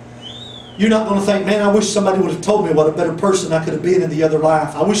 you're not going to think, man, I wish somebody would have told me what a better person I could have been in the other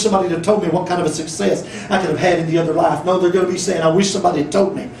life. I wish somebody had told me what kind of a success I could have had in the other life. No, they're going to be saying, I wish somebody had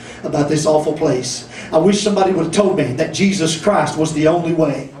told me about this awful place. I wish somebody would have told me that Jesus Christ was the only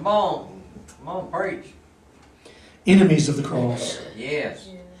way. Come on. Come on, preach. Enemies of the cross. Yes.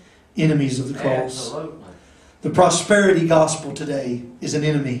 Enemies of the cross. Absolutely. The prosperity gospel today is an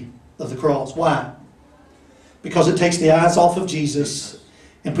enemy of the cross. Why? Because it takes the eyes off of Jesus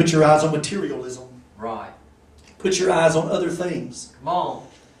and puts your eyes on materialism. Right. Put your eyes on other things. Come on.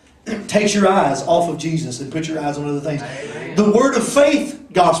 It takes your eyes off of Jesus and put your eyes on other things. Amen. The word of faith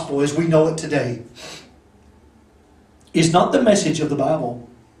gospel as we know it today is not the message of the Bible.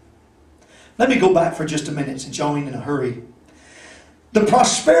 Let me go back for just a minute since y'all ain't in a hurry. The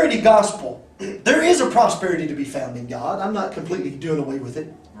prosperity gospel, there is a prosperity to be found in God. I'm not completely doing away with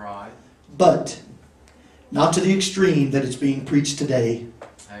it. Right. But not to the extreme that it's being preached today.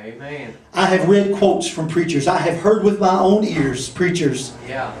 Amen. I have read quotes from preachers. I have heard with my own ears preachers,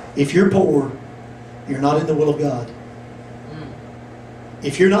 Yeah. if you're poor, you're not in the will of God.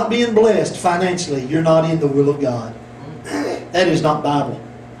 If you're not being blessed financially, you're not in the will of God. That is not Bible.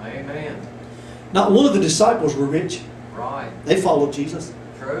 Amen. Not one of the disciples were rich. Right. They followed Jesus.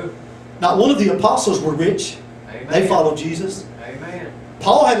 True. Not one of the apostles were rich. Amen. They followed Jesus. Amen.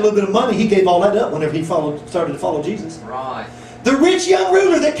 Paul had a little bit of money. He gave all that up whenever he started to follow Jesus. Right. The rich young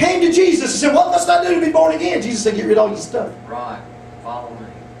ruler that came to Jesus and said, what must I do to be born again? Jesus said, get rid of all your stuff. Right. Follow me.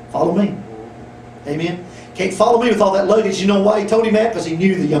 Follow me. Amen. Can't follow me with all that luggage. You know why he told him that? Because he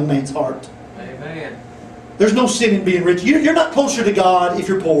knew the young man's heart. Amen. There's no sin in being rich. You're not closer to God if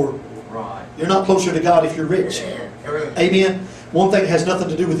you're poor. Right. You're not closer to God if you're rich. True. Amen. One thing has nothing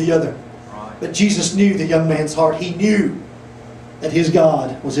to do with the other. Right. But Jesus knew the young man's heart. He knew that his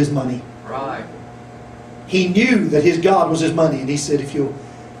God was his money. Right. He knew that his God was his money. And he said, if you'll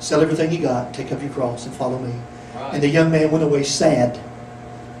sell everything you got, take up your cross and follow me. Right. And the young man went away sad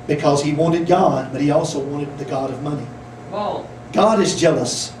because he wanted God, but he also wanted the God of money. Come on. God is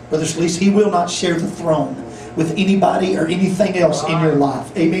jealous. Brother Scalise, He will not share the throne with anybody or anything else in your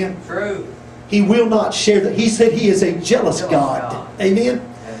life. Amen. True. He will not share that. He said He is a jealous God. Amen.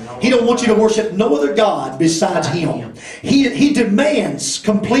 He don't want you to worship no other God besides Him. He demands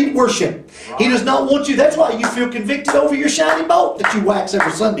complete worship. He does not want you. That's why you feel convicted over your shiny boat that you wax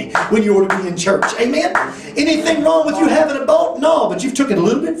every Sunday when you ought to be in church. Amen. Anything wrong with you having a boat? No, but you've took it a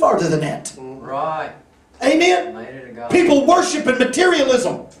little bit farther than that. Right. Amen. Made it a God. People worshiping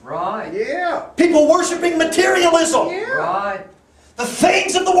materialism. Right. Yeah. People worshiping materialism. Right. The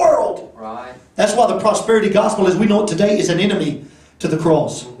things of the world. Right. That's why the prosperity gospel as we know it today is an enemy to the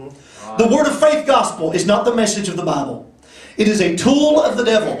cross. Right. The word of faith gospel is not the message of the Bible. It is a tool of the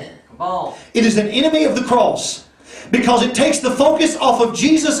devil. Come on. It is an enemy of the cross because it takes the focus off of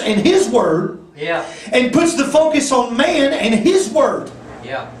Jesus and His Word Yeah. and puts the focus on man and His Word.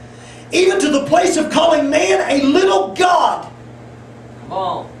 Yeah. Even to the place of calling man a little God. Come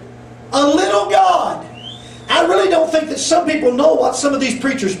on. A little God. I really don't think that some people know what some of these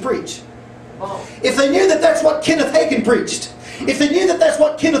preachers preach. Come on. If they knew that that's what Kenneth Hagin preached, if they knew that that's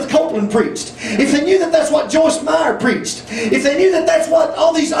what Kenneth Copeland preached, if they knew that that's what Joyce Meyer preached, if they knew that that's what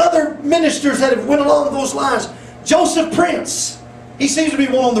all these other ministers that have went along those lines, Joseph Prince, he seems to be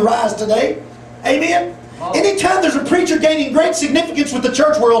one on the rise today. Amen? Anytime there's a preacher gaining great significance with the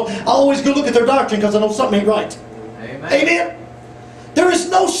church world, I always go look at their doctrine because I know something ain't right. Amen. Amen? There is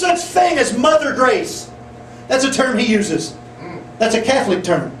no such thing as Mother Grace. That's a term he uses. That's a Catholic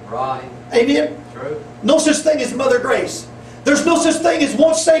term. Right. Amen? True. No such thing as Mother Grace. There's no such thing as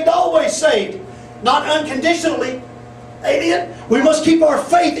once saved, always saved. Not unconditionally. Amen? We must keep our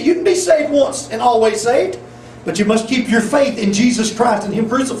faith. You can be saved once and always saved, but you must keep your faith in Jesus Christ and Him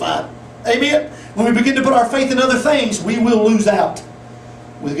crucified. Amen? When we begin to put our faith in other things, we will lose out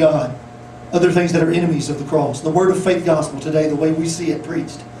with God. Other things that are enemies of the cross. The Word of Faith Gospel today, the way we see it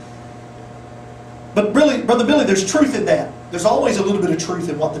preached. But really, Brother Billy, there's truth in that. There's always a little bit of truth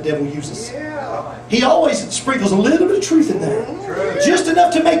in what the devil uses. Yeah. He always sprinkles a little bit of truth in there. True. Just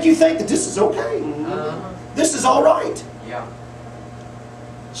enough to make you think that this is okay. Uh-huh. This is all right. Yeah.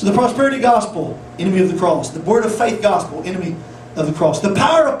 So the prosperity gospel, enemy of the cross. The Word of Faith Gospel, enemy of the cross. The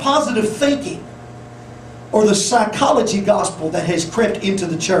power of positive thinking, or the psychology gospel that has crept into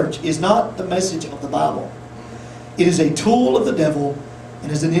the church, is not the message of the Bible. It is a tool of the devil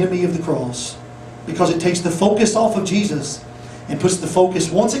and is an enemy of the cross, because it takes the focus off of Jesus and puts the focus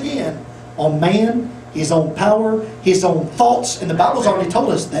once again on man, his own power, his own thoughts. And the Bible's already told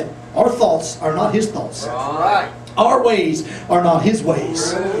us that our thoughts are not His thoughts. Right. Our ways are not His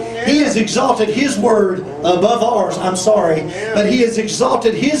ways. True. He has exalted His Word above ours. I'm sorry. But He has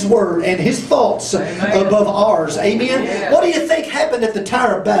exalted His Word and His thoughts above ours. Amen? Yeah. What do you think happened at the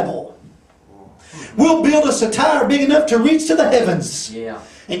Tower of Babel? We'll build us a tower big enough to reach to the heavens. Yeah.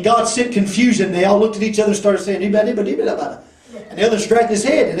 And God sent confusion. They all looked at each other and started saying, and the other scratched his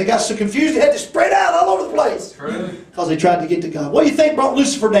head. And they got so confused they had to spread out all over the place. True. Because they tried to get to God. What do you think brought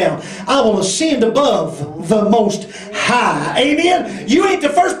Lucifer down? I will ascend above the Most High. Amen? You ain't the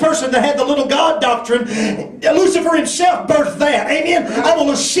first person that had the little God doctrine. Lucifer himself birthed that. Amen? I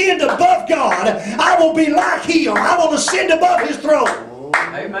will ascend above God. I will be like Him. I will ascend above His throne.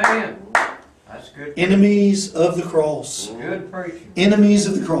 Amen. That's good. Enemies of the cross. Good preaching. Enemies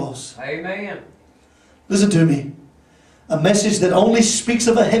of the cross. Amen. Listen to me. A message that only speaks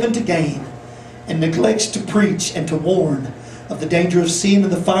of a heaven to gain and neglects to preach and to warn of the danger of sin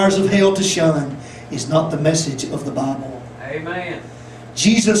and the fires of hell to shun is not the message of the Bible. Amen.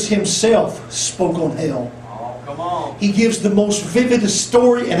 Jesus Himself spoke on hell. Oh, come on. He gives the most vivid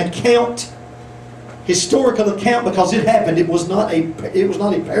story and account, historical account, because it happened. It was not a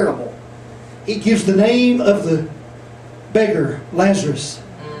parable. He gives the name of the beggar, Lazarus.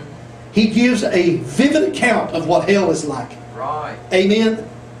 He gives a vivid account of what hell is like. Right. Amen?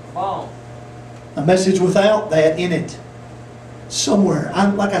 Come on. A message without that in it. Somewhere.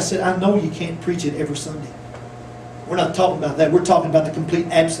 Like I said, I know you can't preach it every Sunday. We're not talking about that. We're talking about the complete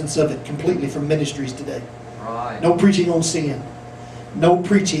absence of it completely from ministries today. Right. No preaching on sin. No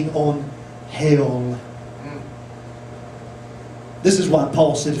preaching on hell. This is why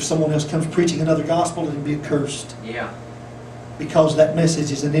Paul said if someone else comes preaching another gospel, it'll be accursed. Yeah. Because that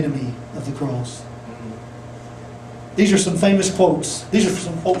message is an enemy of the cross. These are some famous quotes. These are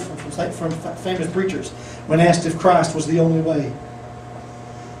some quotes from famous preachers when asked if Christ was the only way.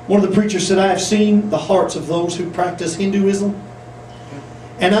 One of the preachers said, I have seen the hearts of those who practice Hinduism,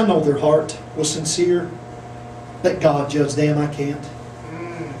 and I know their heart was sincere. Let God judge them, I can't.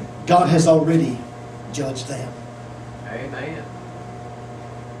 God has already judged them. Amen.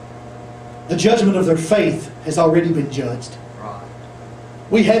 The judgment of their faith has already been judged. Right.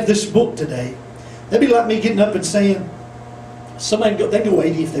 We have this book today. That'd be like me getting up and saying, somebody they go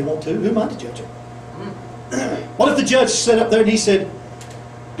 80 if they want to. Who am I to judge them? What if the judge sat up there and he said,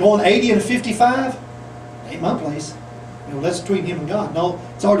 going 80 and a 55? Ain't my place. You know, that's between him and God. No,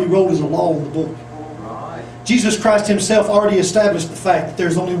 it's already wrote as a law in the book. Right. Jesus Christ Himself already established the fact that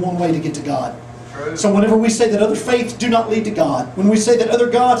there's only one way to get to God. True. So whenever we say that other faiths do not lead to God, when we say that other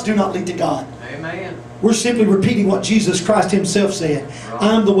gods do not lead to God, Amen. we're simply repeating what Jesus Christ Himself said. Right.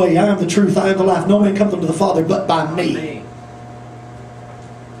 I am the way, I am the truth, I am the life. No man comes unto the Father but by me.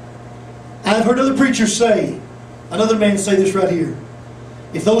 I've heard other preachers say, another man say this right here.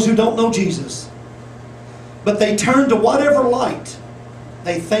 If those who don't know Jesus, but they turn to whatever light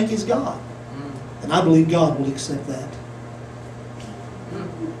they think is God, and I believe God will accept that.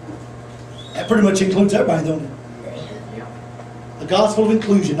 That pretty much includes everybody, don't it? Yeah. The gospel of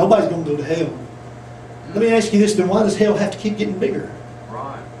inclusion. Nobody's going to go to hell. Let me ask you this, then why does hell have to keep getting bigger?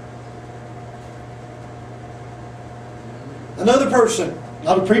 Another person,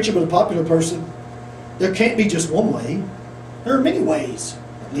 not a preacher but a popular person, there can't be just one way. There are many ways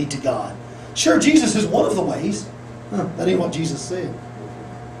that lead to God. Sure, Jesus is one of the ways. That ain't what Jesus said.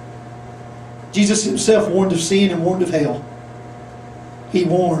 Jesus himself warned of sin and warned of hell. He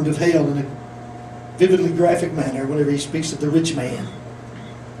warned of hell in a vividly graphic manner whenever he speaks of the rich man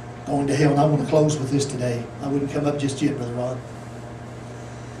going to hell. And I want to close with this today. I wouldn't come up just yet, Brother Rod.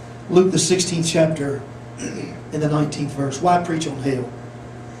 Luke the 16th chapter in the 19th verse. Why preach on hell?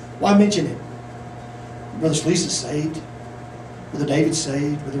 Why mention it? Brother Schlee's saved. Brother David's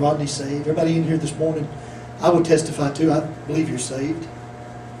saved. Brother Rodney's saved. Everybody in here this morning, I would testify too. I believe you're saved.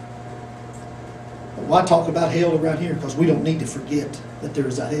 But why talk about hell around here? Because we don't need to forget that there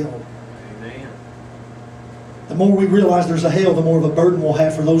is a hell. Amen. The more we realize there's a hell, the more of a burden we'll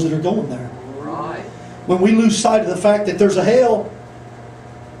have for those that are going there. Right. When we lose sight of the fact that there's a hell,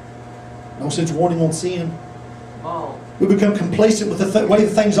 no sense warning on sin. Come on. We become complacent with the way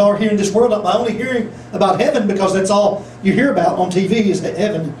the things are here in this world. I'm only hearing about heaven because that's all you hear about on TV is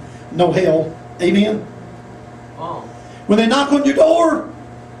heaven, no hell. Amen? Come on. When they knock on your door,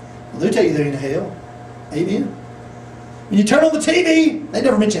 well, they'll tell you there ain't a hell. Amen? When you turn on the TV, they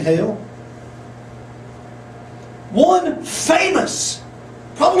never mention hell. One famous,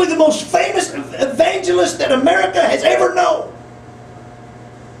 probably the most famous evangelist that America has ever known,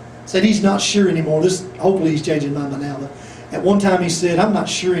 said he's not sure anymore. Hopefully he's changing his mind by now. But at one time he said, I'm not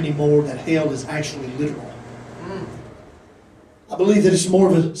sure anymore that hell is actually literal. I believe that it's more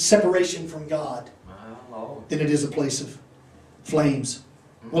of a separation from God than it is a place of flames.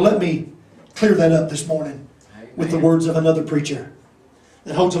 Well, let me clear that up this morning with the words of another preacher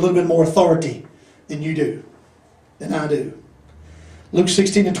that holds a little bit more authority than you do, than I do. Luke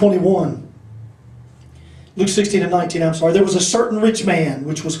 16 and 21. Luke 16 and 19, I'm sorry. There was a certain rich man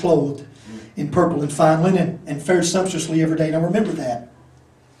which was clothed in purple and fine linen and fared sumptuously every day. Now remember that.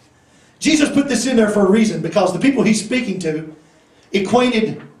 Jesus put this in there for a reason, because the people he's speaking to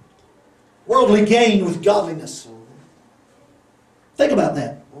equated worldly gain with godliness. Think about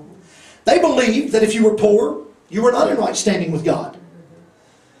that. They believed that if you were poor, you were not in right standing with God.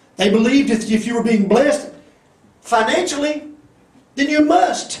 They believed that if you were being blessed financially, then you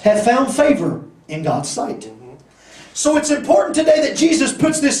must have found favor in God's sight. So it's important today that Jesus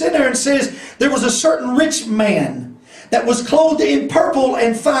puts this in there and says there was a certain rich man that was clothed in purple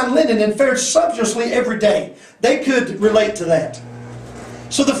and fine linen and fared sumptuously every day. They could relate to that.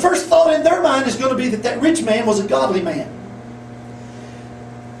 So the first thought in their mind is going to be that that rich man was a godly man.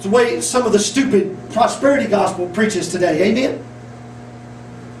 It's the way some of the stupid prosperity gospel preaches today. Amen?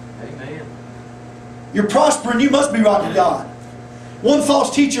 Amen. You're prospering, you must be right with God. One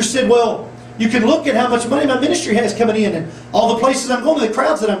false teacher said, well, you can look at how much money my ministry has coming in and all the places I'm going, the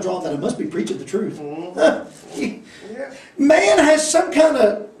crowds that I'm drawing, that I must be preaching the truth. Man has some kind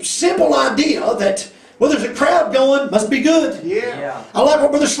of simple idea that, well, there's a crowd going, must be good. Yeah. I like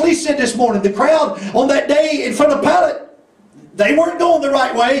what Brother Schlee said this morning. The crowd on that day in front of Pilate, they weren't going the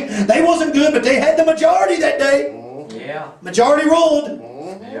right way. They wasn't good, but they had the majority that day. Yeah. Majority ruled.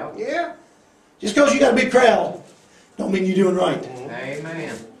 Yeah. Just because you got a big crowd don't mean you're doing right.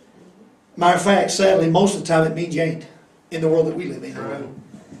 Amen. Matter of fact, sadly, most of the time it means you ain't in the world that we live in. True.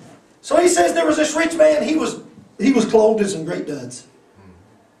 So he says there was this rich man, he was clothed in some great duds.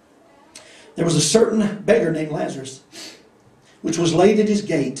 There was a certain beggar named Lazarus, which was laid at his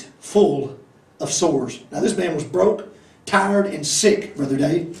gate, full of sores. Now this man was broke, tired, and sick, Brother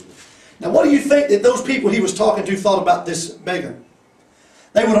Dave. Now what do you think that those people he was talking to thought about this beggar?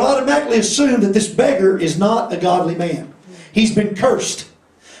 They would automatically assume that this beggar is not a godly man. He's been cursed.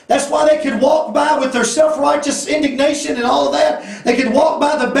 That's why they could walk by with their self-righteous indignation and all of that. They could walk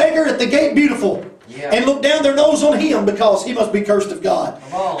by the beggar at the gate beautiful and look down their nose on him because he must be cursed of God.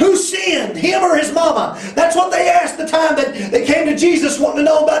 Who sinned, him or his mama? That's what they asked the time that they came to Jesus wanting to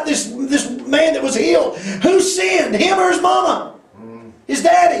know about this man that was healed. Who sinned, him or his mama? His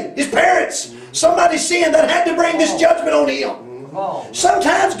daddy, his parents. Somebody sinned that had to bring this judgment on him.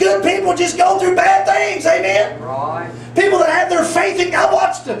 Sometimes good people just go through bad things, amen? Right. People that have their faith in God. I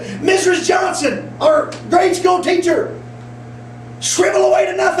watched Mrs. Johnson, our grade school teacher, shrivel away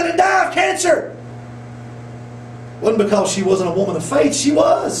to nothing and die of cancer. Wasn't because she wasn't a woman of faith. She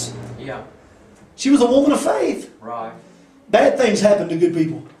was. Yeah. She was a woman of faith. Right. Bad things happen to good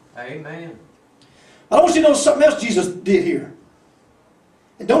people. Amen. I want you to know something else Jesus did here.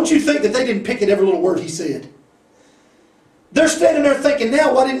 And don't you think that they didn't pick at every little word he said. They're standing there thinking,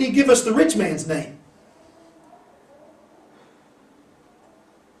 now, why didn't he give us the rich man's name?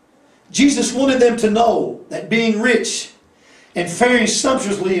 Jesus wanted them to know that being rich and faring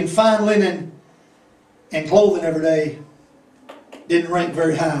sumptuously in fine linen and clothing every day didn't rank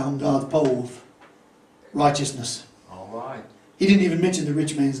very high on God's pole of righteousness. All right. He didn't even mention the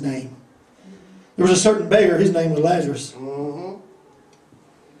rich man's name. There was a certain beggar, his name was Lazarus.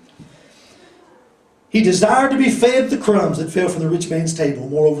 He desired to be fed the crumbs that fell from the rich man's table.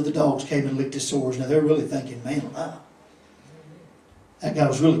 Moreover, the dogs came and licked his sores. Now they're really thinking, man, wow, that guy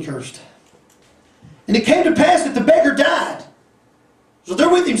was really cursed. And it came to pass that the beggar died. So they're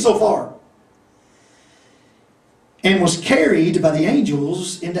with him so far. And was carried by the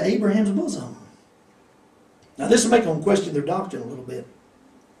angels into Abraham's bosom. Now this will make them question their doctrine a little bit.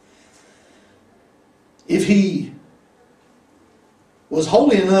 If he was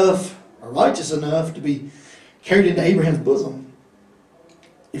holy enough or righteous enough to be carried into Abraham's bosom,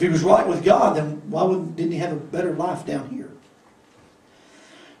 if he was right with God, then why didn't he have a better life down here?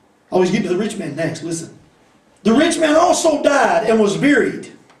 I always get to the rich man next. Listen. The rich man also died and was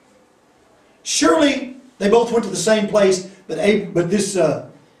buried. Surely they both went to the same place, but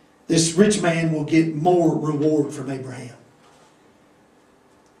this rich man will get more reward from Abraham.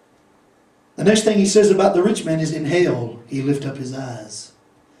 The next thing he says about the rich man is, in hell he lift up his eyes.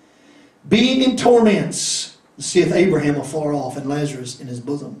 Being in torments, seeth Abraham afar off, and Lazarus in his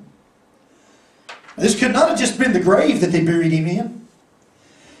bosom. Now, this could not have just been the grave that they buried him in,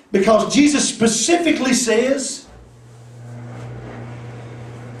 because Jesus specifically says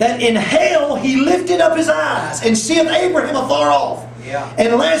that in hell he lifted up his eyes and seeth Abraham afar off,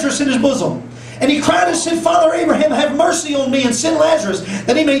 and Lazarus in his bosom. And he cried and said, Father Abraham, have mercy on me, and send Lazarus,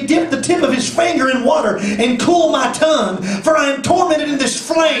 that he may dip the tip of his finger in water and cool my tongue, for I am tormented in this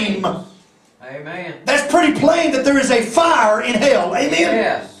flame. Amen. That's pretty plain that there is a fire in hell. Amen?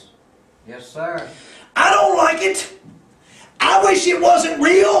 Yes. Yes, sir. I don't like it. I wish it wasn't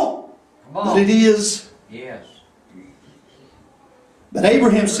real. Come on. But it is. Yes. But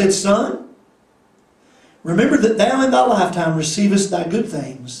Abraham said, Son, remember that thou in thy lifetime receivest thy good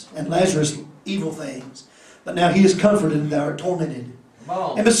things, and Lazarus evil things. But now he is comforted and thou art tormented.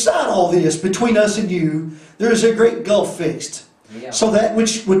 And beside all this, between us and you, there is a great gulf fixed. So that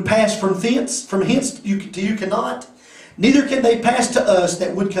which would pass from hence to you cannot, neither can they pass to us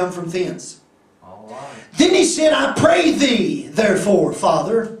that would come from thence. Then he said, I pray thee, therefore,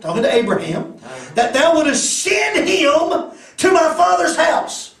 Father, talking to Abraham, that thou wouldest send him to my father's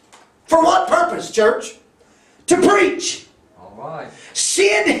house. For what purpose, church? To preach. All right.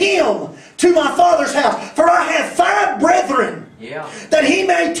 Send him to my father's house. For I have 5 brethren, that he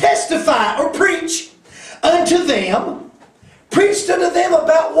may testify or preach unto them. Preached unto them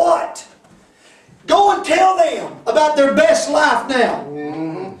about what? Go and tell them about their best life now.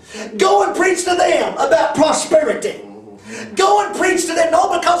 Go and preach to them about prosperity. Go and preach to them.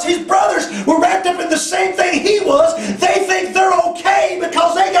 No, because his brothers were wrapped up in the same thing he was. They think they're okay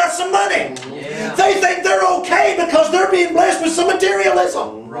because they got some money. They think they're okay because they're being blessed with some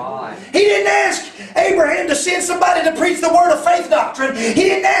materialism. Right. He didn't ask Abraham to send somebody to preach the word of faith doctrine. He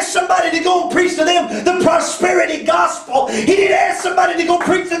didn't ask somebody to go and preach to them the prosperity gospel. He didn't ask somebody to go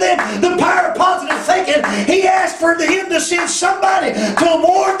preach to them the power of positive thinking. He asked for him to send somebody to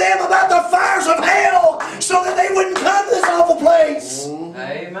warn them about the fires of hell so that they wouldn't come to this awful place.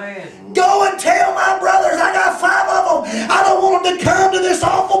 Amen. Go and tell my brothers, I got 5 of them. I don't want them to come to this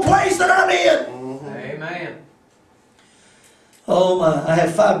awful place that I'm in. Amen. Oh my, I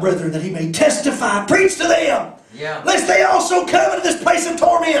have 5 brethren that he may testify, preach to them. Lest they also come into this place of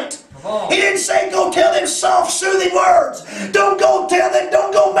torment. He didn't say go tell them soft, soothing words. Don't go tell them,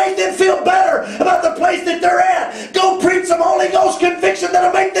 don't go make them feel better about the place that they're at. Go preach some Holy Ghost conviction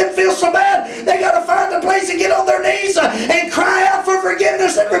that'll make them feel so bad. They got to find a place and get on their knees and cry out for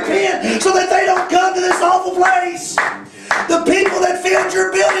forgiveness and repent so that they don't come to this awful place. The people that filled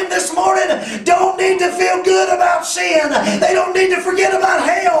your building this morning don't need to feel good about sin. They don't need to forget about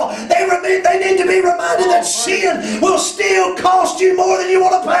hell. They need to be reminded that sin will still cost you more than you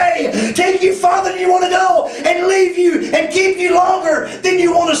want to pay, take you farther than you want to go, and leave you and keep you longer than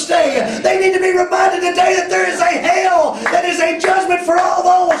you want to stay. They need to be reminded today that there is a hell that is a judgment for all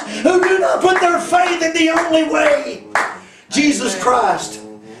those who do not put their faith in the only way, Jesus Christ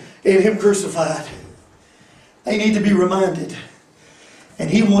and Him crucified. They need to be reminded. And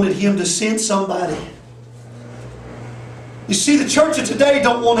he wanted him to send somebody. You see, the church of today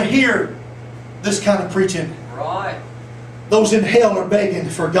don't want to hear this kind of preaching. Right. Those in hell are begging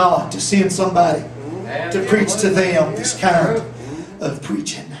for God to send somebody to preach to them this kind of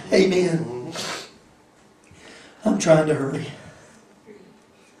preaching. Amen. I'm trying to hurry.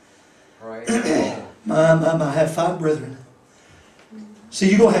 I have 5 brethren. See,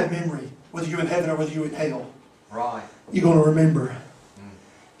 you're going to have memory, whether you're in heaven or whether you're in hell. Right. You're going to remember.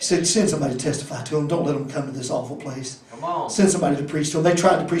 He said, send somebody to testify to them. Don't let them come to this awful place. Come on. Send somebody to preach to them. They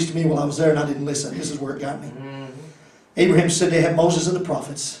tried to preach to me while I was there and I didn't listen. This is where it got me. Mm-hmm. Abraham said, they have Moses and the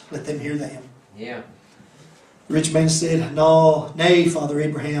prophets. Let them hear them. Yeah. The rich man said, no, nay, Father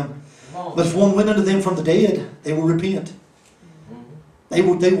Abraham. But if one went unto them from the dead, they will repent. They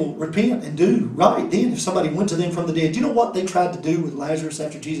will repent and do right then if somebody went to them from the dead. Do you know what they tried to do with Lazarus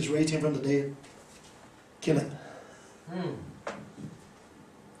after Jesus raised him from the dead? Kill him.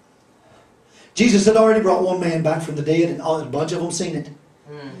 Jesus had already brought one man back from the dead, and a bunch of them seen it.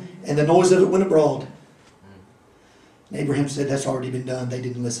 And the noise of it went abroad. And Abraham said, that's already been done. They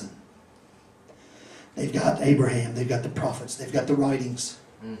didn't listen. They've got Abraham. They've got the prophets. They've got the writings.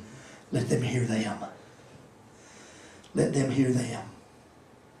 Let them hear them. Let them hear them.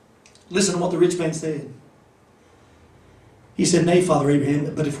 Listen to what the rich man said. He said, nay, Father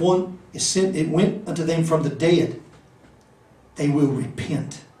Abraham, but if one is sent, it went unto them from the dead, they will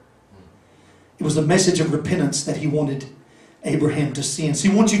repent. It was the message of repentance that he wanted Abraham to send.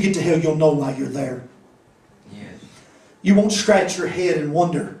 See, once you get to hell, you'll know why you're there. Yes. You won't scratch your head and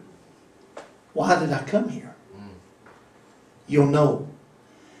wonder, why did I come here? You'll know.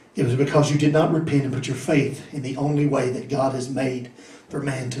 It was because you did not repent and put your faith in the only way that God has made for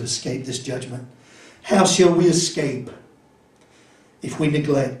man to escape this judgment. How shall we escape if we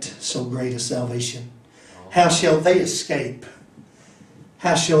neglect so great a salvation? How shall they escape?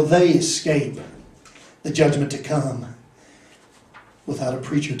 How shall they escape the judgment to come without a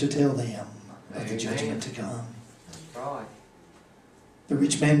preacher to tell them of the judgment to come? That's right. The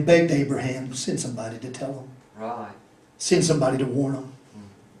rich man begged Abraham, send somebody to tell them. Right. Send somebody to warn them.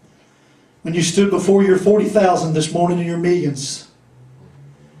 When you stood before your 40,000 this morning and your millions,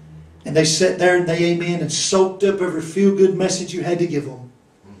 and they sat there and they amen and soaked up every feel-good message you had to give them.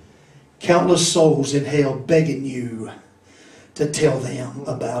 Countless souls in hell begging you to tell them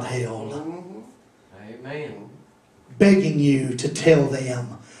about hell. Amen. Begging you to tell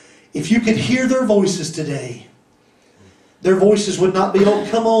them. If you could hear their voices today, their voices would not be, oh,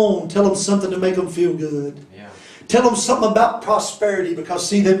 come on, tell them something to make them feel good. Yeah. Tell them something about prosperity, because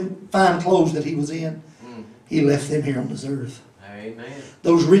see them fine clothes that he was in. He left them here on this earth. Amen.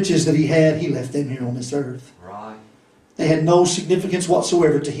 Those riches that he had, he left them here on this earth. Right. They had no significance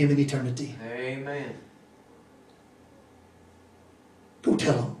whatsoever to him in eternity. Amen. Go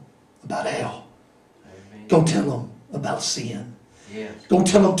tell them about hell. Amen. Go tell them about sin. Yes. Go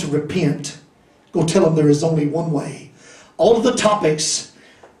tell them to repent. Go tell them there is only one way. All of the topics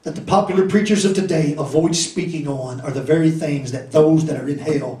that the popular preachers of today avoid speaking on are the very things that those that are in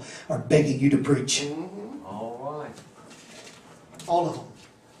hell are begging you to preach. All right. All of them.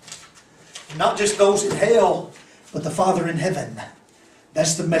 Not just those in hell, but the Father in heaven.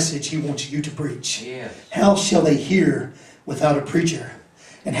 That's the message he wants you to preach. Yes. How shall they hear without a preacher?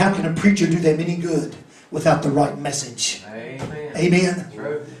 And how can a preacher do them any good without the right message? Amen. Amen.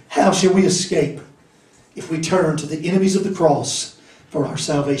 True. How shall we escape if we turn to the enemies of the cross for our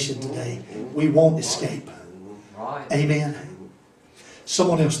salvation today? We won't escape. Right. Amen.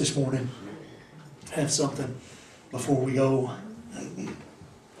 Someone else this morning have something before we go.